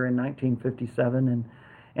 years later in 1957.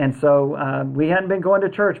 And so we hadn't been going to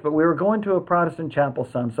church, but we were going to a Protestant chapel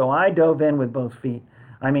some. So I dove in with both feet.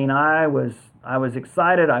 I mean, I was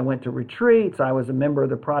excited. I went to retreats. I was a member of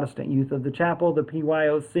the Protestant Youth of the Chapel, the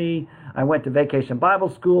PYOC. I went to Vacation Bible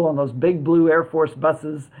School on those big blue Air Force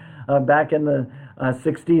buses back in the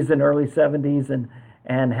 60s and early 70s,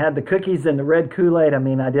 and had the cookies and the red Kool-Aid. I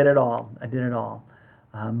mean, I did it all.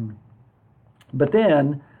 But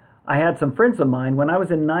then I had some friends of mine when I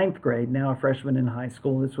was in 9th grade, now a freshman in high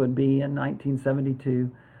school. This would be in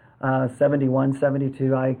 1972, 71,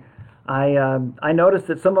 72. I noticed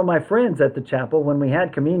that some of my friends at the chapel, when we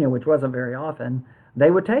had communion, which wasn't very often, they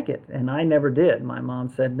would take it, and I never did. My mom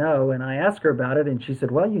said no, and I asked her about it, and she said,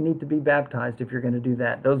 well, you need to be baptized if you're going to do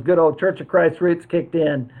that. Those good old Church of Christ roots kicked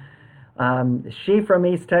in. She from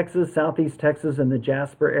East Texas, Southeast Texas, in the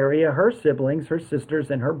Jasper area, her siblings, her sisters,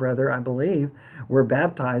 and her brother, I believe, were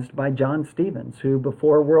baptized by John Stevens, who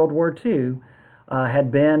before World War II had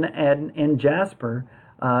been in Jasper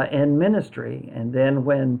in ministry. And then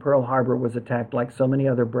when Pearl Harbor was attacked, like so many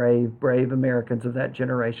other brave Americans of that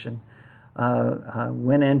generation,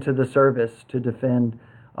 went into the service to defend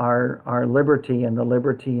our liberty and the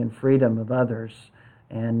liberty and freedom of others.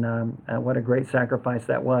 And what a great sacrifice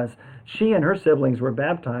that was. She and her siblings were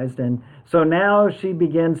baptized, and so now she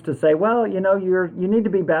begins to say, well, you need to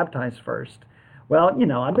be baptized first. Well,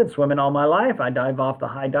 I've been swimming all my life. I dive off the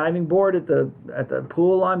high diving board at the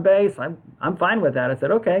pool on base. I'm fine with that. I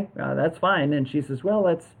said, okay, that's fine. And she says, well,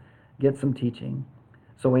 let's get some teaching.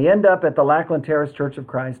 So we end up at the Lackland Terrace Church of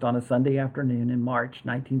Christ on a Sunday afternoon in March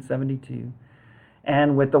 1972,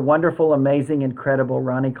 and with the wonderful, amazing, incredible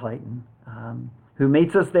Ronnie Clayton, who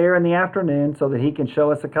meets us there in the afternoon so that he can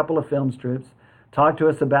show us a couple of film strips, talk to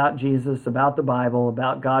us about Jesus, about the Bible,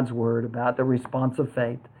 about God's Word, about the response of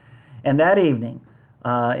faith. And that evening,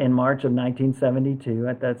 in March of 1972,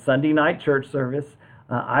 at that Sunday night church service,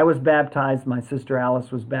 I was baptized, my sister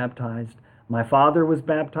Alice was baptized, my father was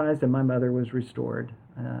baptized, and my mother was restored.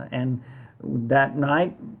 And that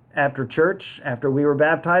night after church, after we were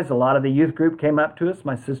baptized, a lot of the youth group came up to us,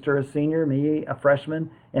 my sister a senior, me a freshman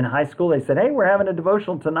in high school. They said, hey, we're having a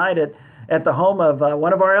devotional tonight at the home of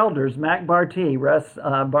one of our elders, Mac Bartee. Russ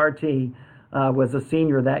Bartee was a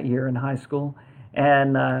senior that year in high school.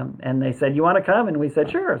 And they said, you want to come? And we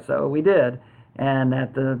said, sure. So we did.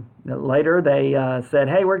 And later they said,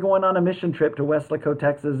 hey, we're going on a mission trip to Weslaco,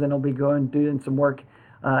 Texas, and we'll be doing some work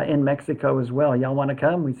in Mexico as well. Y'all want to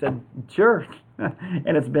come? We said, sure.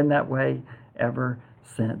 And it's been that way ever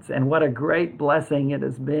since. And what a great blessing it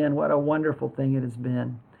has been. What a wonderful thing it has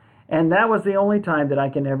been. And that was the only time that I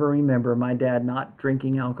can ever remember my dad not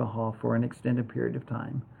drinking alcohol for an extended period of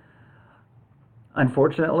time.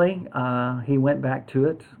 Unfortunately, he went back to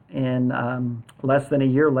it in less than a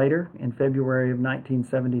year later, in February of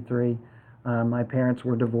 1973. My parents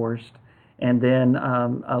were divorced. And then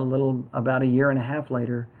about a year and a half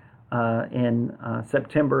later, in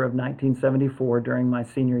September of 1974, during my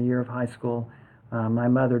senior year of high school, my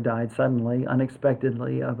mother died suddenly,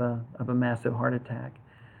 unexpectedly, of a massive heart attack.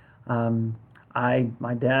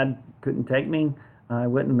 My dad couldn't take me. I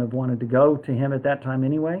wouldn't have wanted to go to him at that time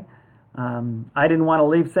anyway. I didn't want to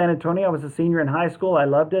leave San Antonio. I was a senior in high school. I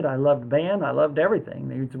loved it. I loved band. I loved everything.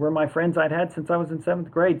 These were my friends I'd had since I was in 7th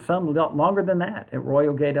grade, some longer than that, at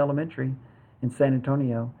Royal Gate Elementary in San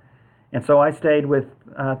Antonio. And so I stayed with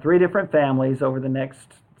 3 different families over the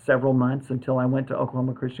next several months until I went to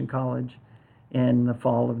Oklahoma Christian College in the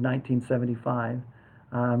fall of 1975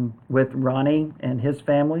 with Ronnie and his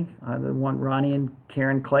family. Ronnie and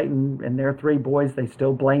Karen Clayton and their 3 boys. They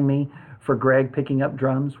still blame me for Greg picking up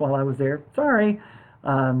drums while I was there. Sorry.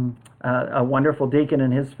 A wonderful deacon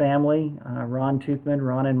and his family, Ron Toothman,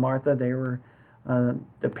 Ron and Martha. They were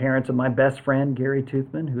the parents of my best friend, Gary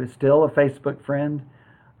Toothman, who is still a Facebook friend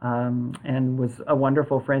and was a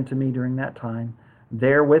wonderful friend to me during that time.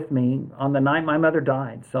 There with me on the night my mother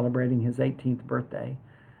died, celebrating his 18th birthday.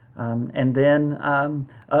 And then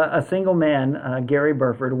a single man, Gary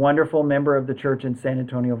Burford, a wonderful member of the church in San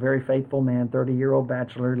Antonio, very faithful man, 30-year-old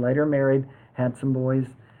bachelor, later married, had some boys,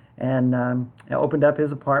 and opened up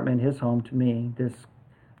his apartment, his home to me.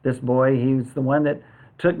 This boy, he was the one that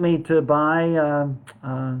took me to buy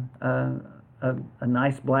a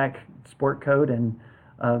nice black sport coat and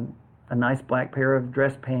a nice black pair of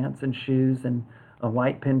dress pants and shoes and a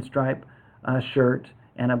white pinstripe shirt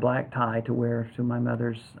and a black tie to wear to my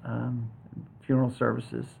mother's funeral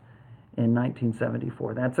services in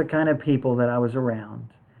 1974. That's the kind of people that I was around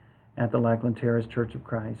at the Lackland Terrace Church of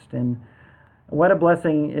Christ. And what a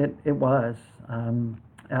blessing it was.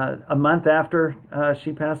 A month after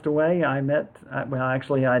she passed away, I met,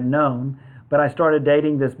 actually I'd known, but I started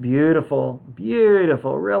dating this beautiful,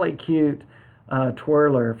 really cute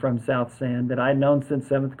twirler from South San that I'd known since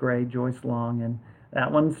 7th grade, Joyce Long, and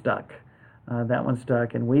that one stuck.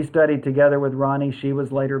 And we studied together with Ronnie. She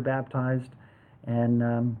was later baptized, and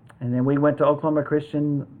then we went to Oklahoma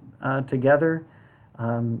Christian together.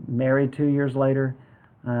 Married 2 years later.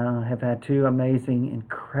 Have had 2 amazing,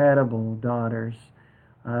 incredible daughters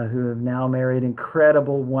who have now married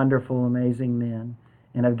incredible, wonderful, amazing men,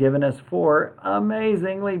 and have given us 4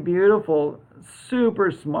 amazingly beautiful,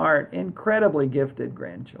 super smart, incredibly gifted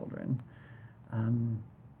grandchildren.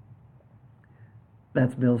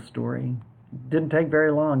 That's Bill's story. Didn't take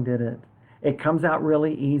very long, did it? It comes out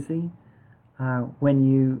really easy when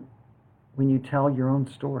you tell your own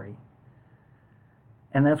story.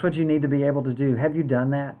 And that's what you need to be able to do. Have you done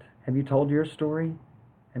that? Have you told your story?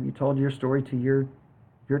 Have you told your story to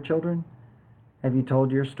your children? Have you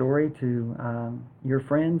told your story to your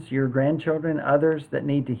friends, your grandchildren, others that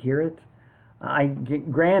need to hear it?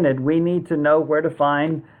 Granted, we need to know where to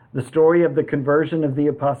find the story of the conversion of the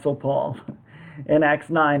Apostle Paul in Acts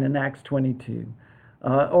 9 and Acts 22,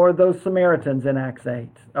 or those Samaritans in Acts 8,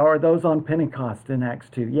 or those on Pentecost in Acts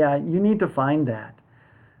 2. Yeah, you need to find that.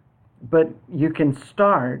 But you can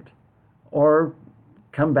start or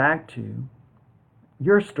come back to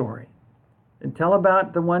your story and tell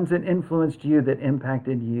about the ones that influenced you, that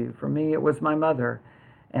impacted you. For me, it was my mother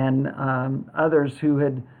and others who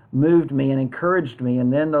had moved me and encouraged me,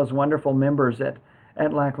 and then those wonderful members at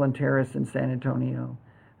Lackland Terrace in San Antonio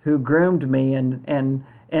who groomed me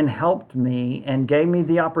and helped me and gave me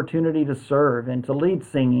the opportunity to serve and to lead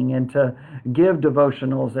singing and to give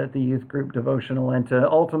devotionals at the youth group devotional and to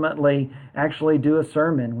ultimately actually do a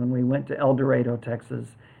sermon when we went to El Dorado, Texas.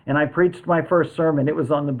 And I preached my first sermon. It was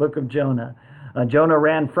on the book of Jonah. Jonah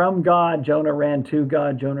ran from God. Jonah ran to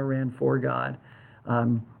God. Jonah ran for God.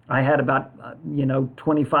 I had about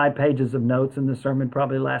 25 pages of notes, and the sermon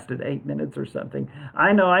probably lasted 8 minutes or something.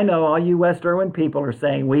 I know, all you West Irwin people are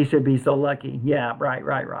saying we should be so lucky. Yeah,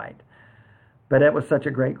 right. But it was such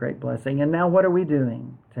a great, great blessing. And now what are we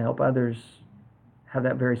doing to help others have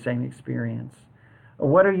that very same experience?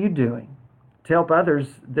 What are you doing to help others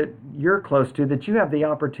that you're close to, that you have the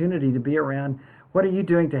opportunity to be around? What are you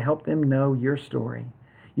doing to help them know your story?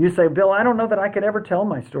 You say, Bill, I don't know that I could ever tell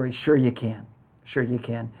my story. Sure you can. Sure you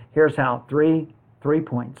can. Here's how. Three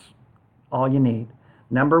points. All you need.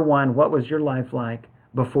 Number 1, what was your life like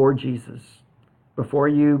before Jesus? Before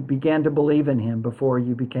you began to believe in him, before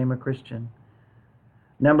you became a Christian?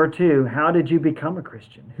 Number 2, how did you become a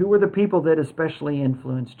Christian? Who were the people that especially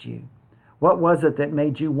influenced you? What was it that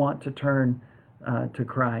made you want to turn to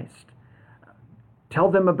Christ?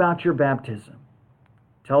 Tell them about your baptism.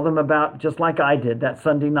 Tell them about, just like I did that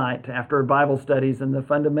Sunday night after Bible studies and the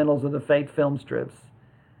fundamentals of the faith film strips.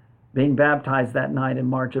 being baptized that night in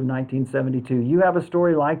March of 1972. You have a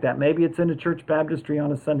story like that. Maybe it's in a church baptistry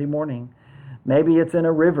on a Sunday morning. Maybe it's in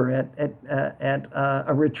a river at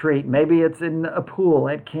a retreat. Maybe it's in a pool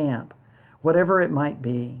at camp. Whatever it might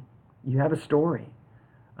be, you have a story.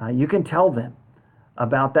 You can tell them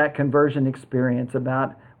about that conversion experience,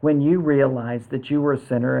 about when you realized that you were a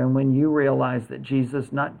sinner and when you realized that Jesus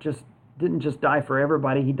didn't just die for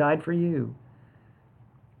everybody, he died for you.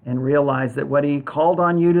 And realized that what he called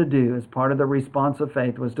on you to do as part of the response of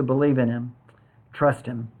faith was to believe in him, trust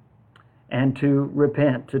him, and to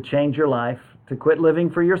repent, to change your life, to quit living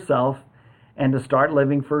for yourself, and to start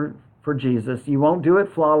living for Jesus. You won't do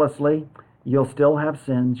it flawlessly. You'll still have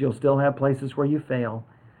sins. You'll still have places where you fail.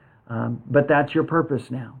 But that's your purpose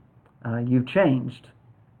now. You've changed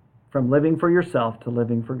from living for yourself to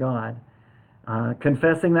living for God.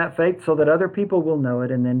 Confessing that faith so that other people will know it,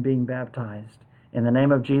 and then being baptized in the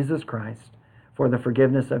name of Jesus Christ for the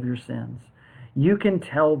forgiveness of your sins. You can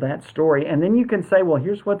tell that story, and then you can say, well,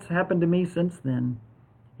 here's what's happened to me since then.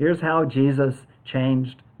 Here's how Jesus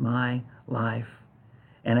changed my life.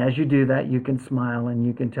 And as you do that, you can smile and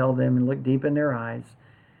you can tell them and look deep in their eyes,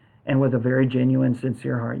 and with a very genuine,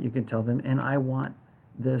 sincere heart, you can tell them, and I want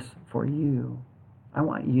this for you. I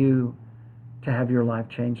want you to have your life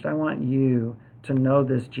changed. I want you to know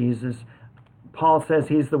this Jesus. Paul says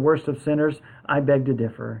he's the worst of sinners. I beg to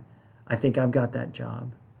differ. I think I've got that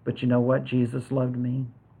job. But you know what? Jesus loved me,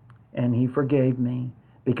 and he forgave me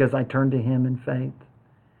because I turned to him in faith.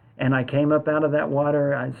 And I came up out of that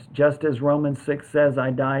water, just as Romans 6 says,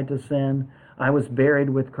 I died to sin. I was buried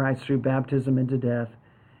with Christ through baptism into death,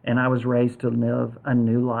 and I was raised to live a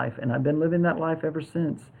new life. And I've been living that life ever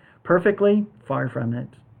since. Perfectly? Far from it.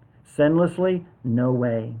 Sinlessly? No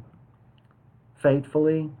way.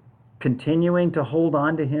 Faithfully? Continuing to hold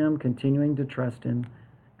on to him, continuing to trust him?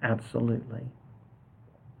 Absolutely.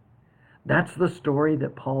 That's the story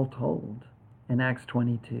that Paul told in Acts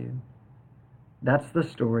 22. That's the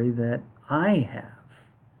story that I have,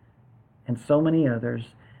 and so many others,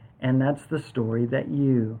 and that's the story that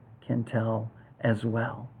you can tell as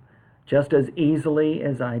well. Just as easily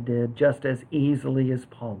as I did, just as easily as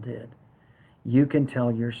Paul did, you can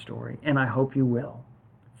tell your story, and I hope you will.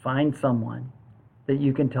 Find someone that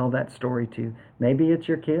you can tell that story to. Maybe it's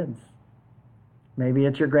your kids. Maybe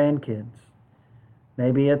it's your grandkids.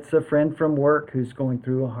 Maybe it's a friend from work who's going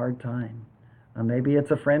through a hard time. Maybe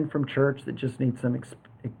it's a friend from church that just needs some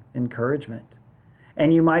encouragement.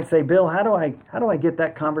 And you might say, Bill, how do I get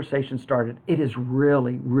that conversation started? It is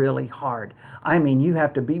really, really hard. I mean, you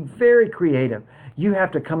have to be very creative. You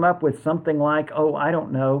have to come up with something like, oh, I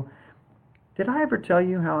don't know. Did I ever tell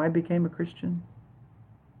you how I became a Christian?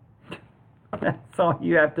 That's all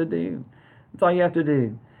you have to do. That's all you have to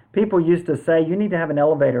do. People used to say you need to have an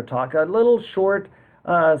elevator talk, a little short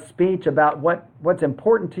speech about what's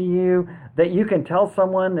important to you that you can tell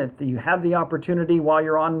someone that you have the opportunity while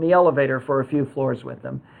you're on the elevator for a few floors with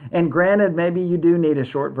them. And granted, maybe you do need a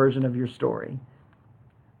short version of your story,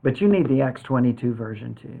 but you need the Acts 22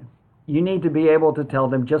 version too. You need to be able to tell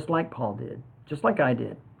them just like Paul did, just like I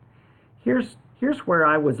did. Here's where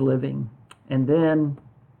I was living, and then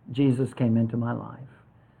Jesus came into my life.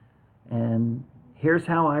 And here's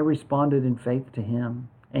how I responded in faith to him.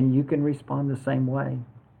 And you can respond the same way,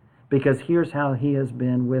 because here's how he has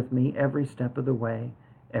been with me every step of the way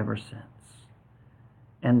ever since.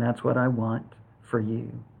 And that's what I want for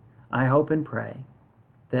you. I hope and pray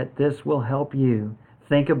that this will help you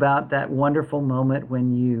think about that wonderful moment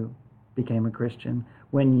when you became a Christian,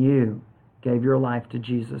 when you gave your life to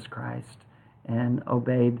Jesus Christ and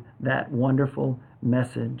obeyed that wonderful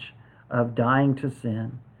message of dying to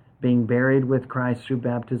sin, being buried with Christ through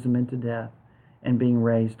baptism into death, and being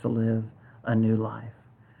raised to live a new life.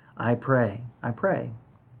 I pray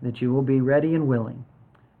that you will be ready and willing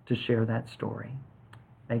to share that story.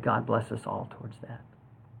 May God bless us all towards that.